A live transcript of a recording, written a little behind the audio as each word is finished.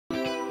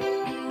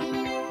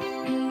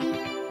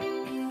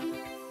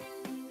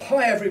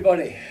Hi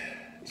everybody,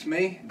 it's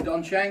me,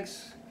 Don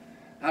Shanks,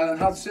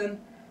 Hudson.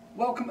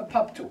 Welcome to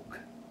Pub Talk.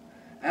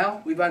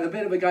 Al, we've had a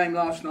bit of a game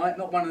last night,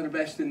 not one of the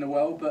best in the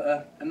world,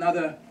 but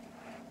another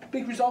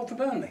big result for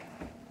Burnley.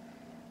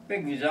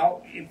 Big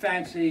result. You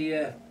fancy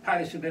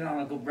Palace have been on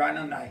a good run,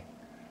 haven't they?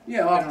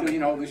 Yeah, after, you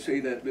know, obviously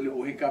the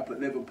little hiccup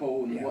at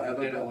Liverpool and whatever.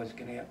 They're always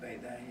going to get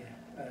beat there,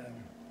 yeah.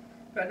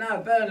 But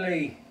no,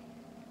 Burnley,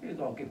 you've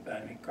got to give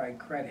Burnley great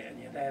credit,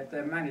 and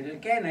their manager,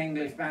 again, the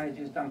English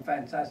manager's done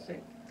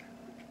fantastic.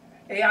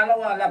 What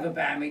I love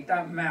about him, he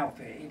don't mouth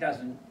it. He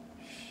doesn't.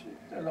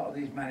 A lot of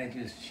these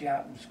managers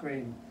shout and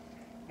scream.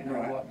 You know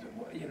what?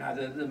 You know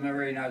the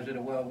Mourinhos of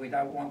the world. We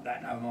don't want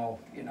that no more.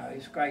 You know,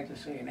 it's great to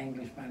see an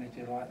English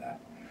manager like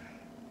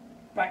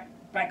that.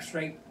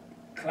 Backstreet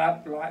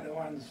club like the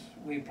ones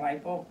we play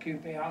for,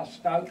 QPR,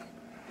 Stoke.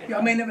 Yeah,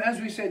 I mean, as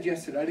we said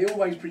yesterday, they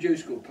always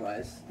produce good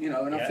players. You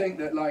know, and I think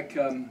that like.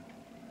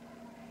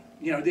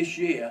 You know, this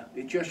year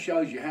it just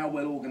shows you how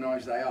well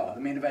organised they are. I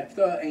mean, they've had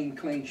 13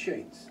 clean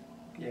sheets.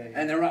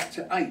 And they're up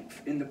to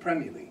 8th in the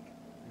Premier League,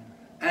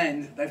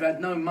 and they've had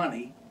no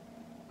money,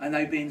 and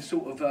they've been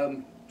sort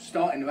of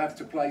starting to have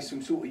to play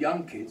some sort of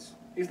young kids.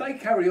 If they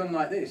carry on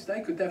like this,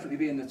 they could definitely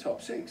be in the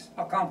top 6.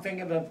 I can't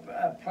think of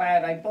a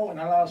player they bought in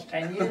the last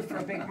 10 years for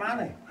a big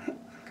money.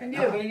 Can you?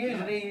 No.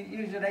 Usually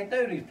they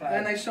do, these players.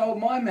 And they sold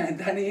my man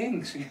Danny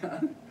Ings, you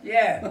know.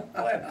 Yeah,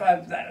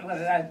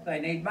 well, they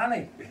need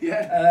money.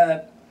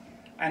 Yeah.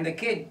 And the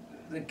kid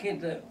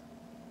that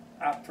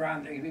up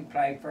front, he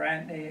played for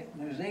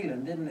New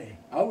Zealand, didn't he?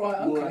 Oh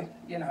right, okay. Wood,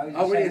 you know.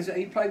 Oh really?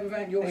 He played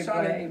with your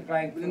son? He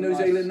played with the New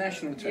Zealand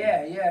national team.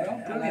 Yeah, yeah.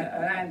 Oh, brilliant.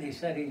 And Andy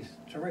said he's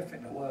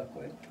terrific to work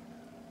with.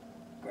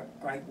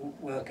 Great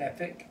work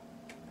ethic.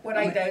 Well,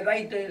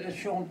 they do the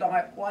Sean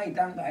Dyche way,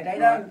 don't they?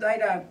 They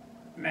don't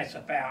mess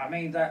about. I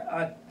mean,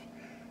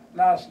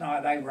 last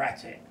night they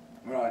rat it.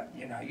 Right.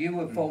 You know, you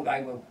would thought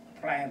they were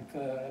playing for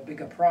a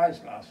bigger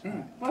prize last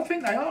night. Well, I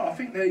think they are. I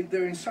think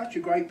they're in such a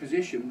great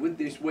position with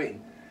this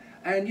win.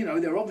 And, you know,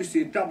 they're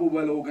obviously a double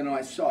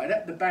well-organised side.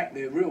 At the back,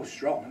 they're real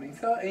strong. I mean,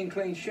 13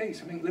 clean sheets.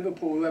 I think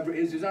Liverpool, whoever it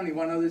is, there's only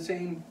one other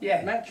team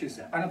matches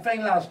that. And the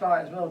thing last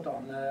night as well,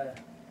 Don,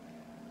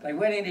 they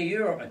went into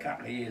Europe a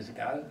couple of years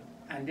ago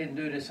and didn't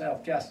do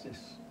themselves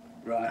justice.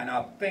 Right. And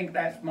I think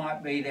that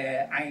might be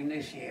their aim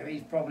this year.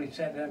 He's probably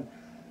said to them,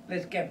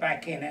 let's get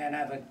back in there and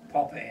have a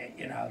pop at it,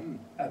 you know,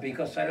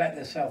 because they let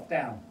themselves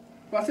down.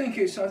 Well, I think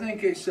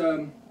it's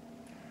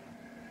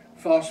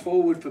fast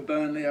forward for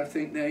Burnley. I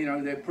think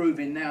they're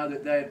proving now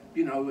that they're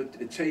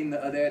a team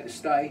that are there to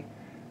stay.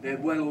 They're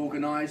well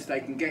organised.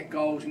 They can get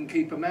goals and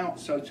keep them out.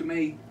 So to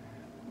me,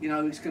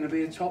 it's going to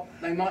be a top.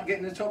 They might get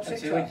in the top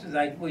 6.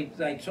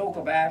 They talk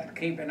about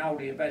keeping hold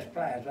of your best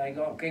players. They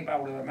got to keep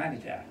hold of the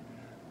manager.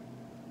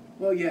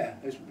 Well, yeah,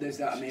 there's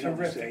that. I mean,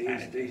 obviously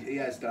he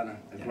has done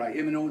a great.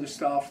 Him and all the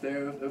staff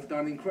there have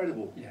done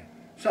incredible. Yeah.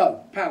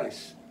 So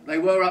Palace, they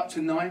were up to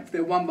 9th.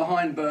 They're one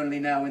behind Burnley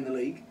now in the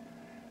league.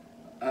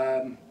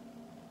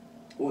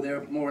 Or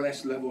they're more or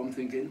less level, I'm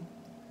thinking.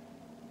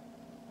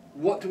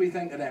 What do we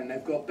think of them?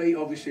 They've got beat,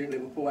 obviously, at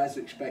Liverpool, as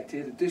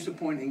expected. A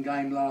disappointing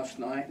game last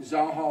night.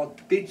 Zaha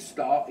did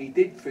start, he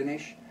did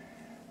finish.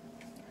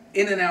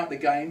 In and out the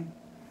game.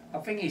 I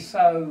think he's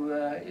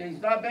so... he's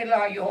a bit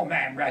like your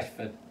man,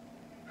 Rashford.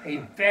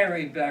 He's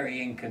very,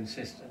 very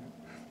inconsistent.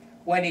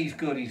 When he's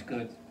good, he's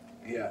good.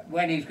 Yeah.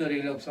 When he's good,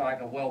 he looks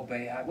like a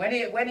well-beater.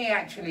 When he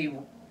actually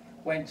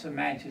went to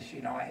Manchester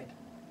United,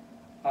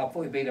 I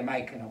thought he'd be the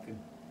making of him.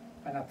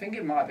 And I think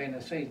it might have been the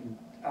season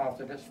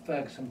after that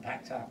Ferguson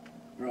packed up.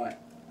 Right.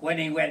 When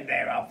he went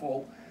there, I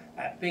thought,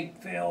 that big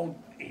field,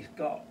 he's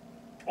got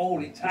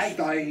all it takes.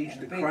 The stage,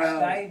 the big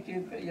crowd.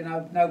 Stage,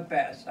 no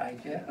better stage,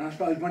 yeah. And I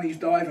suppose when he's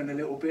diving a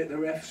little bit, the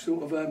ref's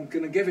sort of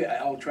going to give it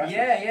at Old Trafford.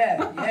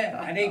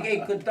 Yeah. And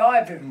he could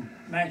dive in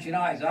Manchester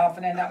United's half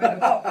and end up in the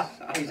box.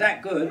 He's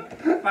that good.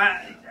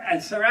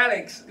 And Sir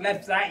Alex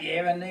left that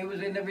year and he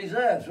was in the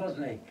reserves,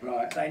 wasn't he?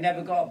 Right. They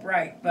never got a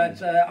break.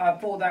 But I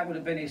thought that would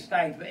have been his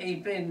stage. But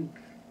he's been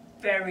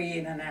very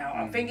in and out.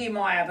 I think he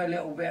might have a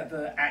little bit of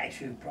an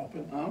attitude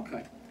problem. Oh,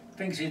 okay.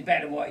 Thinks he's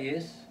better than what he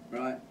is.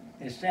 Right.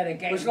 Instead of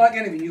getting... Well, it's like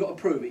anything, you've got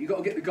to prove it. You've got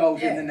to get the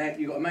goals in the net,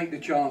 you've got to make the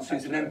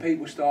chances, and then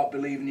people start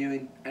believing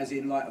you as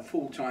in like a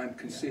full-time,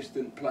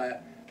 consistent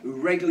player who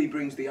regularly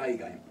brings the A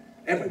game.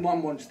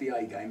 Everyone wants the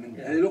A game, and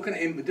they're looking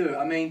at him to do it.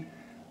 I mean,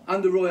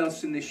 under Roy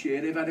Hudson this year,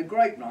 they've had a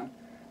great run.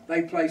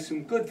 They play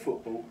some good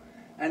football,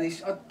 and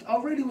I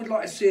really would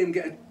like to see him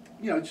get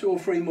 2 or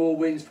 3 more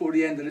wins for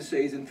the end of the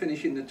season,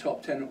 finish in the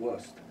top 10 at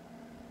worst.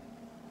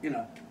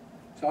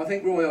 So I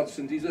think Roy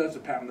Hodgson deserves a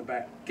pat on the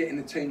back, getting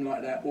a team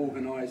like that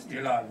organised.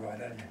 You like Roy,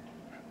 don't you?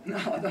 No,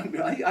 I don't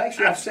really.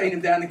 Actually, I've seen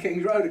him down the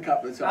King's Road a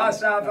couple of times. Oh,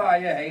 so have I,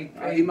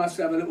 yeah. He must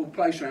have a little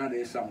place around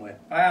here somewhere.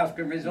 I asked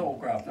him his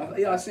autograph.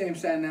 I see him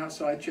standing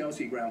outside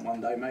Chelsea ground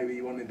one day. Maybe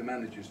he wanted the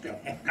manager's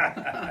job.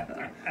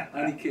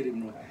 Only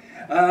kidding, Roy.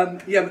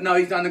 Yeah, but no,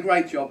 he's done a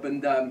great job,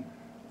 and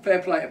fair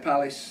play to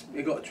Palace.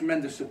 He got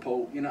tremendous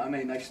support. You know what I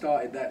mean? They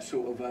started that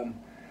sort of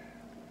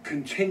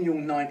continual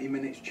 90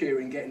 minutes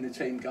cheering, getting the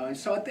team going.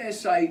 So I dare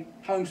say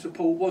home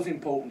support was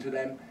important to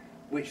them.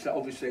 which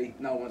obviously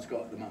no one's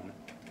got at the moment.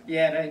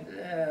 Yeah,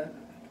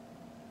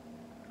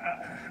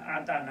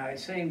 I don't know. It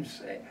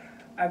seems,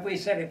 we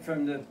said it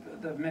from the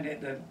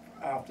minute that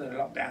after the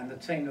lockdown, the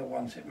team that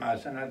wants it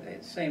most, and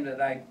it seemed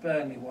that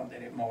Burnley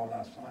wanted it more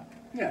last night.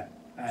 Yeah.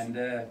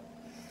 And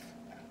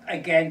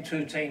again,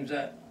 two teams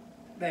that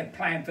they're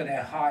playing for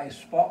their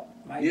highest spot,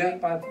 maybe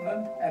both of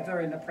them ever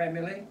in the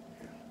Premier League.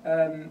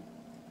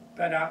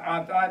 But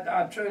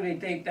I truly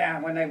deep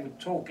down, when they were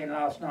talking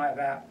last night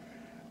about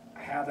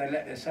how they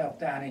let themselves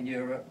down in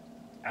Europe,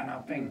 and I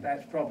think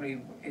that's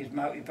probably his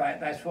motivate.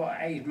 That's what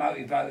he's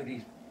motivated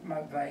his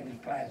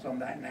players on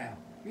that now.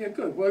 Yeah,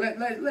 good. Well,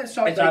 let's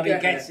hope he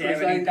gets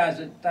there and he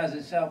does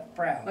himself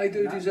proud. They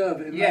do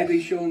deserve it. And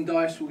maybe Sean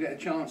Dyche will get a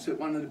chance at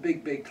one of the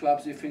big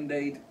clubs if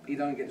indeed he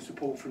don't get the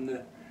support from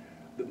the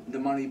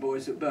money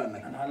boys at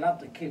Burnley. And I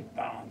love the kid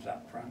Barnes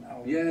up front.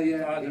 I'm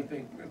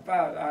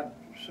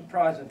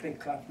surprised the big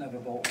clubs never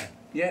bought him.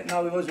 Yeah,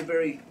 no, he was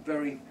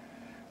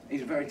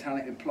he's a very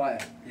talented player.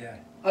 Yeah.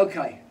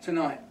 Okay,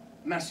 tonight,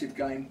 massive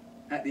game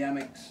at the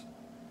Amex.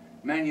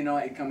 Man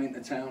United come into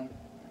town,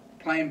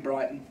 playing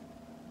Brighton.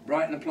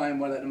 Brighton are playing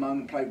well at the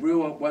moment, played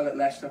real well at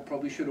Leicester,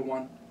 probably should have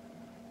won.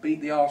 Beat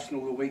the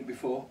Arsenal the week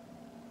before.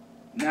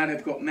 Now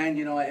they've got Man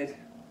United,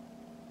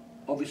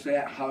 obviously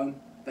at home.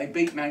 They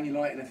beat Man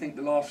United, I think,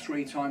 the last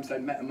 3 times they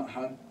met them at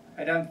home.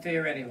 They don't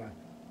fear anyone.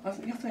 I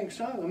think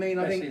so. I mean,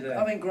 I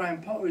think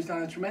Graham Potter has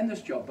done a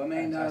tremendous job. I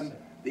mean,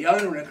 the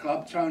owner of the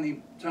club,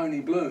 Tony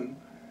Bloom,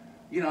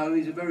 you know,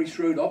 he's a very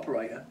shrewd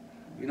operator.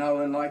 You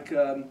know, and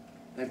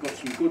they've got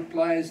some good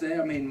players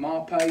there. I mean,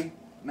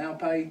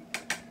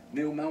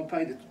 Neil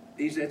Malpay,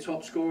 he's their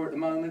top scorer at the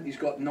moment. He's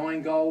got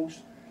 9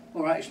 goals.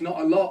 All right, it's not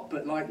a lot,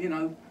 but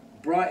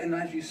Brighton,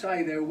 as you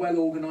say, they're a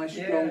well-organised,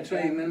 strong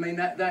team. I mean,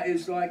 that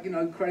is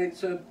credit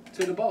to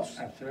the boss.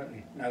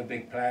 Absolutely. No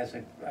big players.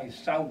 They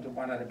sold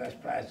one of the best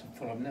players to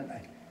Fulham, didn't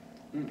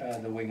they?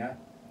 The winger,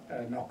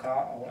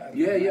 Knockout or whatever.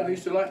 Yeah, I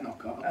used to like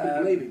Knockout. I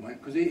couldn't believe he went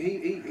because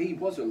he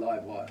was a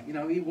live wire. You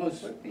know, he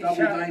was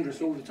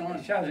dangerous all the time.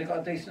 It shows he got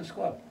a decent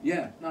squad.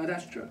 Yeah, no,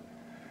 that's true.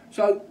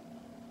 So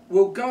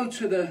we'll go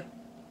to the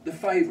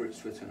favourites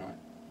for tonight.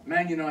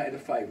 Man United are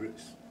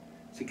favourites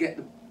to get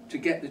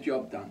the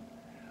job done.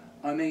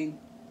 I mean,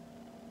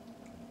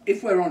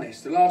 if we're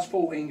honest, the last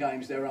 14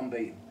 games they're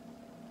unbeaten.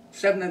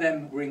 7 of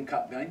them were in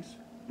cup games,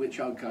 which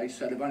okay,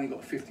 so they've only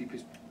got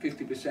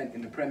 50%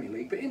 in the Premier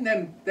League. But in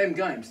them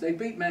games, they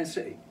beat Man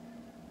City.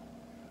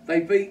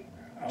 They beat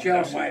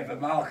Chelsea. Wait for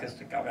Marcus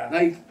to come out.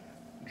 They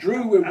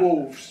drew with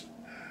Wolves,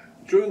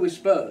 drew with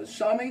Spurs.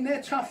 So I mean,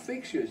 they're tough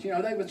fixtures. You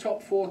know, they were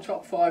top 4,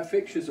 top 5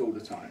 fixtures all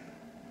the time.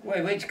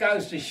 Well, which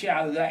goes to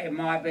show that it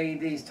might be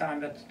these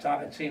type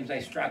of teams they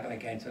struggle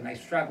against, and they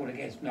struggled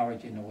against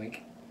Norwich in the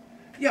week.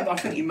 Yeah, but I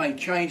think he made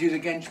changes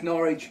against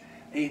Norwich.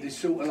 He was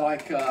sort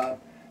of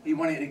he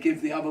wanted to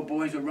give the other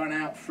boys a run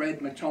out, Fred,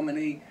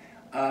 McTominay.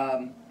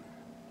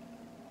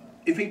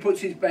 If he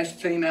puts his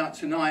best team out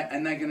tonight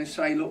and they're going to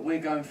say, look, we're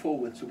going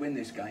forward to win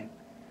this game,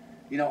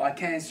 you know, I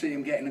can see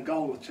him getting a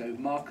goal or 2.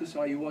 Marcus,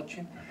 are you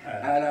watching?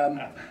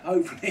 And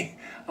hopefully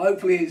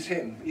it's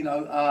him, you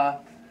know.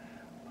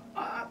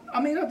 I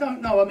mean, I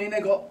don't know. I mean,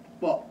 they got,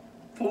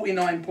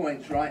 49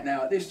 points right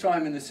now. At this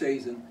time in the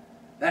season,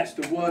 that's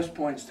the worst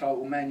points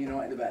total Man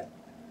United have had,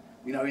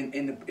 you know,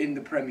 in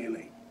the Premier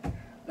League.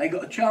 They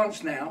got a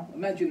chance now.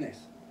 Imagine this.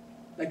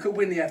 They could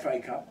win the FA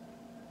Cup.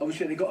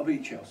 Obviously, they've got to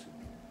beat Chelsea.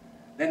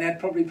 Then they'd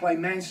probably play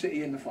Man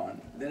City in the final.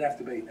 They'd have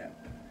to beat them.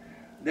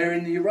 They're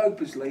in the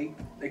Europa's League.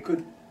 They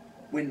could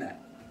win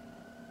that.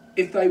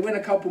 If they win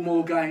a couple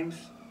more games,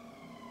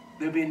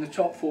 they'll be in the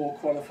top 4,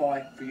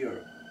 qualify for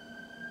Europe.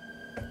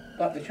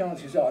 But the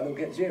chances are they'll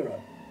get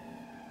 0.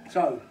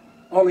 So,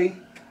 Ollie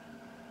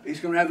is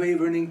going to have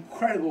either an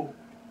incredible,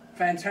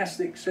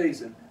 fantastic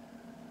season,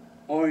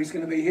 or he's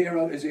going to be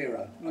hero to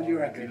 0. What do you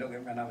reckon? He'll be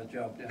looking for another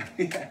job, yeah.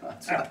 Yeah,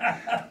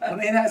 I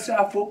mean, that's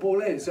how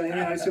football is. So, you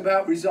know, it's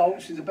about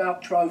results, it's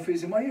about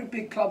trophies. And when you're a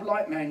big club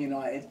like Man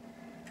United,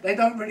 they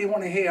don't really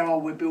want to hear, oh,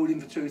 we're building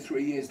for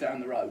 2-3 years down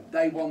the road.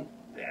 They want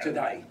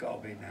today. It's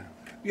got to be now.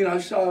 You know,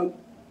 so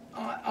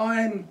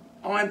I'm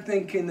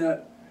thinking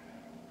that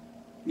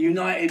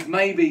United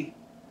maybe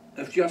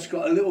have just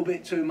got a little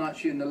bit too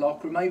much in the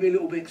locker room, maybe a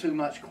little bit too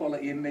much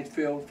quality in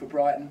midfield for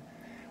Brighton.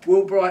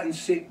 Will Brighton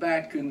sit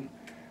back and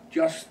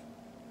just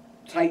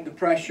take the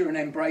pressure and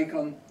then break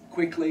on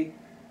quickly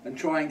and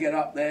try and get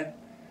up there?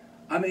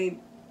 I mean,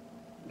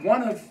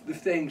 one of the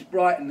things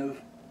Brighton are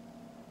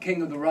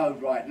king of the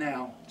road right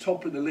now,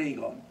 top of the league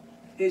on,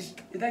 is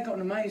they've got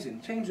an amazing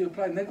teams who are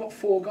playing. They've got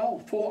 4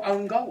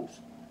 own goals.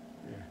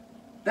 Yeah.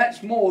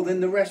 That's more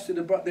than the rest of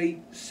the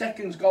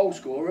second goal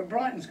scorer at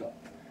Brighton's got.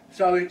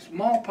 So it's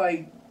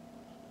Marpay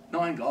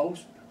 9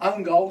 goals,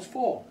 own goals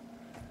 4.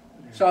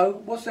 Yeah.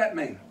 So what's that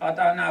mean? I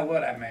don't know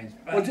what that means.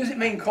 Well, does it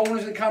mean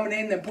corners are coming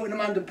in, they're putting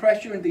them under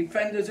pressure, and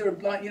defenders are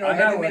like, you know,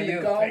 heading in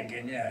the goal?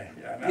 Thinking, yeah.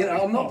 You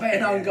know, I'm not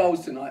betting own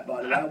goals tonight,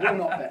 by the way. I will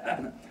not bet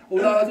that.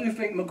 Although I do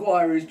think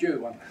Maguire is due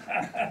one.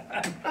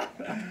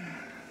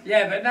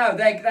 Yeah, but no,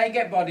 they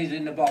get bodies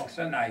in the box,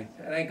 don't they?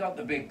 They got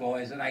the big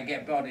boys and they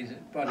get bodies in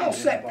the box.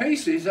 Set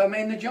pieces, I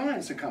mean, the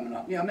Giants are coming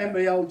up. Yeah, I remember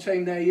the old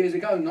team there years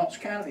ago, Notts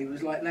County,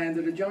 was like land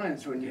of the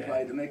Giants when you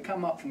played them. They'd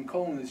come up from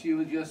corners, you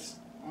were just,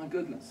 my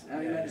goodness, how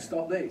are you meant to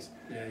stop these?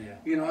 Yeah.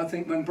 You know, I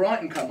think when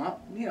Brighton come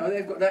up, you know,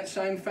 they've got that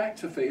same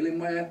factor feeling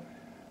where,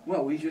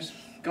 well, we just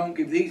can't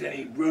give these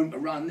any room to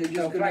run.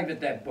 They'll play the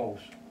dead balls.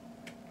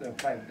 They'll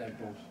play the dead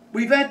balls.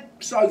 We've had,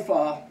 so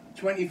far,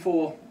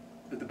 24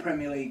 of the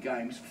Premier League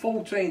games,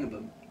 14 of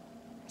them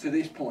to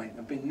this point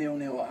have been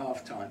 0-0 at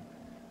half time.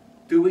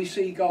 Do we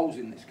see goals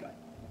in this game?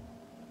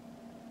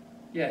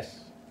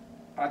 Yes.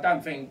 I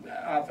don't think,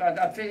 I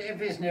think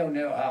if it's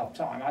 0-0 at half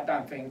time, I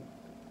don't think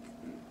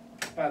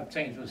both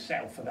teams will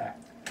settle for that.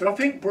 But I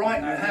think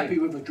Brighton are happy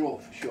with a draw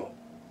for sure.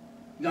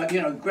 Like,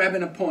 you know,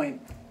 grabbing a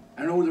point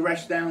and all the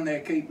rest down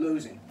there keep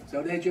losing.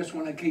 So they just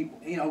want to keep,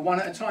 you know, one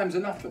at a time's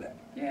enough for them.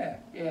 Yeah.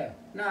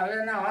 No,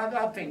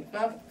 I think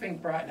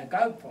Brighton will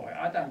go for it.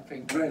 I don't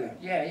think. Really?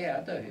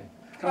 Yeah, I do.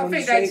 Come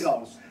on,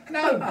 seagulls.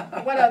 No,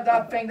 well,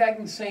 I think they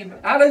can see.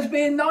 Alan's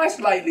being nice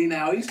lately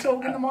now. He's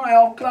talking to my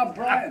old club,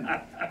 Brighton.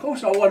 Of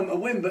course, I want him to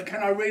win, but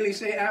can I really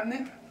see it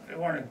happening? We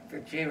want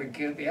to cheer and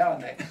Guilty,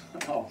 aren't they?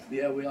 Oh,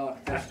 yeah, we are.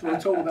 We'll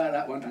talk about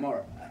that one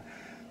tomorrow.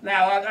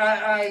 Now,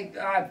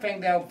 I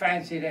think they'll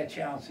fancy their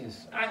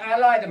chances. I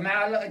like the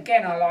man.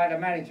 Again, I like the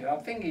manager. I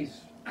think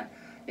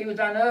he was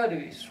unheard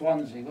of at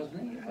Swansea,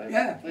 wasn't he?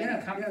 Where did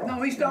he come from?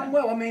 No, he's done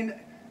well. I mean,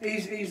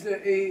 he's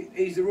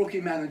the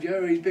rookie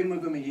manager. He's been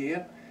with them a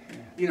year. Yeah.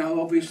 You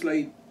know,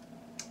 obviously,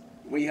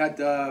 we had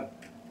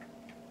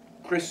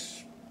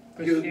Chris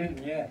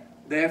Hughton,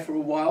 there for a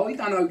while. He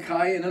done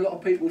okay, and a lot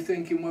of people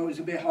thinking, well, it was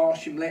a bit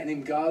harsh in letting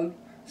him go.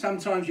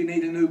 Sometimes you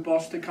need a new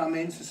boss to come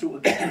in to sort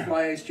of get the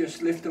players,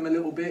 just lift them a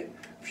little bit,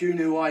 a few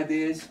new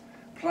ideas,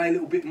 play a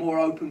little bit more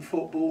open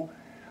football.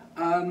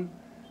 And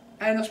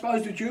I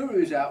suppose the jury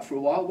was out for a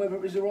while whether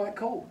it was the right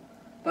call.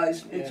 But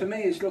to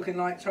me, it's looking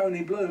like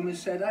Tony Bloom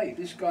has said, hey,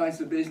 this guy's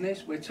the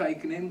business, we're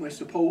taking him, we're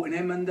supporting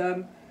him.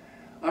 And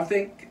I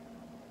think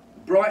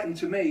Brighton,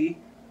 to me,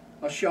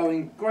 are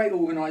showing great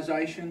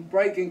organisation,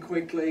 breaking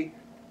quickly,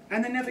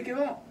 and they never give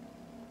up.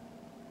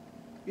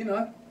 You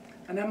know?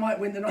 And they might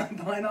win the night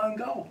by an own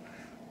goal.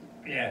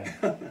 Yeah,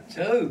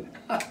 2.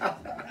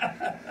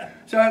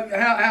 So,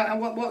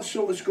 what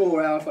sort of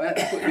score, Al, if I had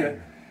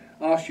to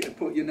ask you to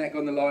put your neck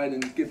on the line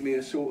and give me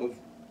a sort of...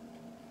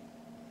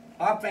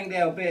 I think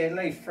there'll be at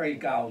least 3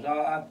 goals.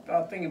 I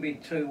think it'll be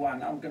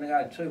 2-1. I'm going to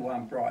go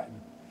 2-1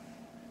 Brighton.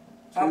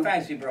 I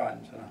fancy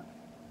Brighton tonight.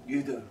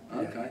 You do?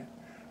 Okay.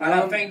 And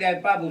I think their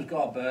bubble's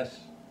got to burst.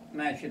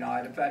 Manchester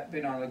United have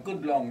been on a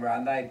good long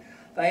run.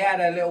 They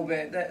had a little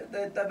bit,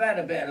 they've had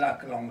a bit of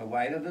luck along the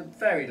way. They were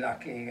very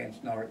lucky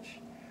against Norwich.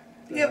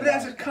 Yeah, but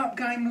that's a cup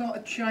game, a lot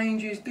of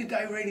changes. Did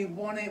they really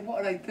want it? What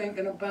are they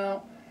thinking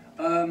about?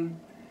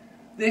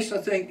 This, I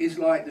think, is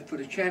like for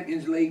the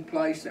Champions League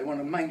place. They want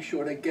to make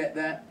sure they get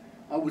that.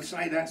 I would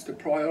say that's the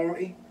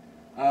priority.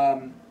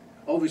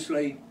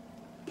 Obviously,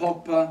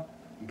 Pogba,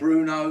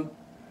 Bruno,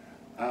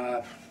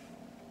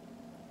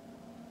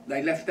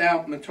 they left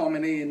out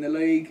McTominay in the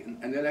league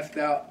and they left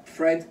out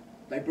Fred.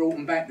 They brought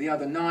him back the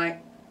other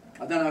night.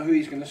 I don't know who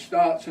he's going to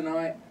start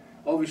tonight.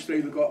 Obviously,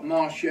 we've got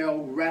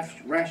Martial,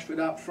 Rashford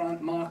up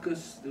front,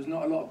 Marcus. There's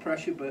not a lot of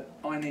pressure, but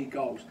I need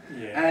goals.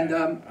 Yeah, and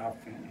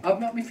I've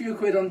knocked me a few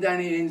quid on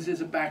Danny Ings as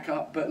a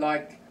backup, but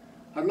like,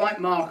 I'd like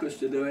Marcus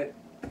to do it.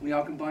 You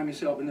know, I can buy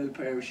myself a new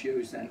pair of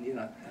shoes then, you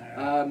know.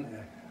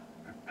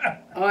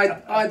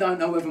 I don't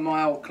know whether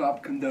my old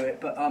club can do it,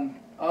 but I'm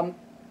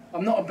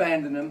not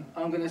abandoning them.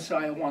 I'm going to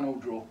say a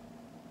 1-1 draw.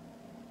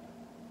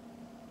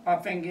 I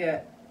think,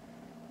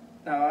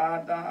 no,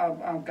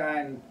 I'm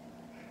going...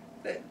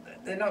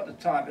 They're not the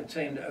type of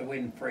team that will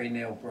win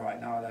 3-0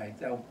 Brighton, are they?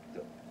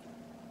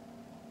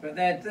 But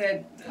I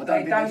don't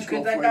think they've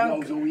scored 3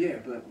 goals all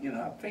year, but you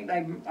know. I think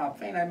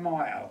they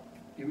might have.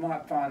 You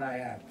might find they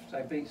have.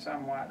 They beat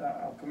someone.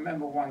 I can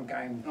remember one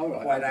game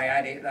where they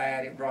had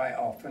it right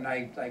off, and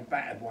they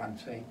battered one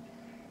team.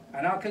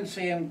 And I can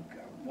see them.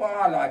 What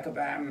I like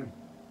about them,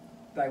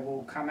 they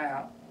will come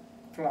out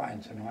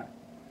flying tonight.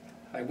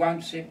 They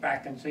won't sit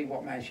back and see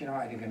what Manchester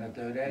United are going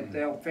to do.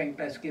 They'll think,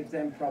 let's give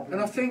them problems.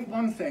 And I think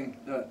one thing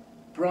that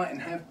Brighton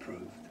have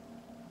proved,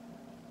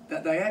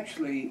 that they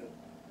actually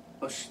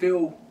are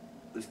still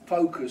as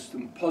focused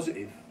and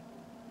positive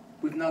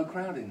with no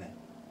crowd in there.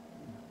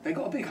 They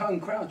got a big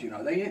home crowd, you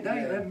know. They have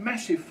a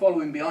massive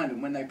following behind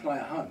them when they play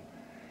at home.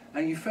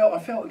 And I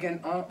felt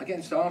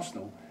against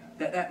Arsenal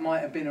that might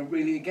have been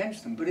really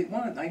against them, but it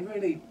wasn't. They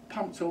really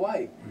pumped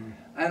away.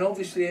 And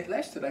obviously at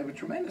Leicester, they were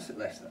tremendous at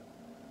Leicester.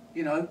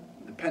 You know,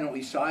 the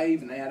penalty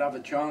save, and they had other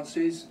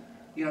chances.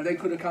 You know, they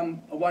could have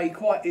come away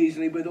quite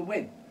easily with a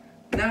win.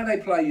 Now they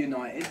play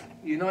United.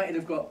 United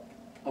have got,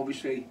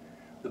 obviously,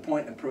 the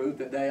point to prove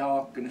that they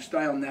are going to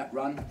stay on that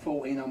run,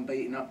 14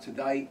 unbeaten up to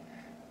date,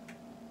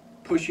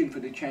 pushing for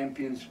the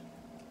Champions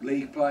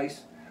League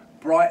place.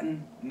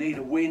 Brighton need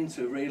a win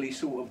to really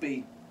sort of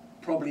be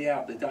probably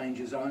out the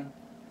danger zone,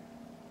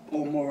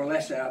 or more or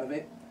less out of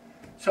it.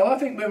 So I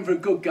think we're in for a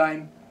good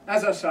game.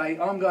 as I say,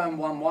 I'm going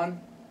 1-1.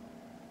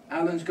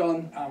 Alan's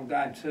gone. I'm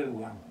going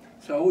 2-1.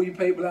 So all you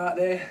people out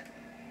there,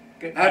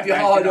 have your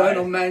hard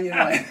on Man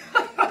United.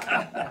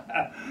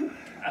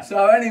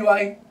 So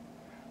anyway,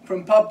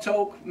 from Pub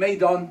Talk, me,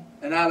 Don,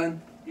 and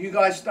Alan, you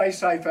guys stay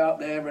safe out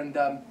there, and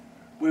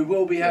we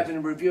will be having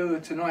a review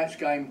of tonight's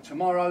game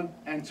tomorrow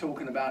and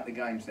talking about the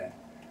games there.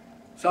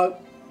 So,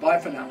 bye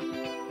for now.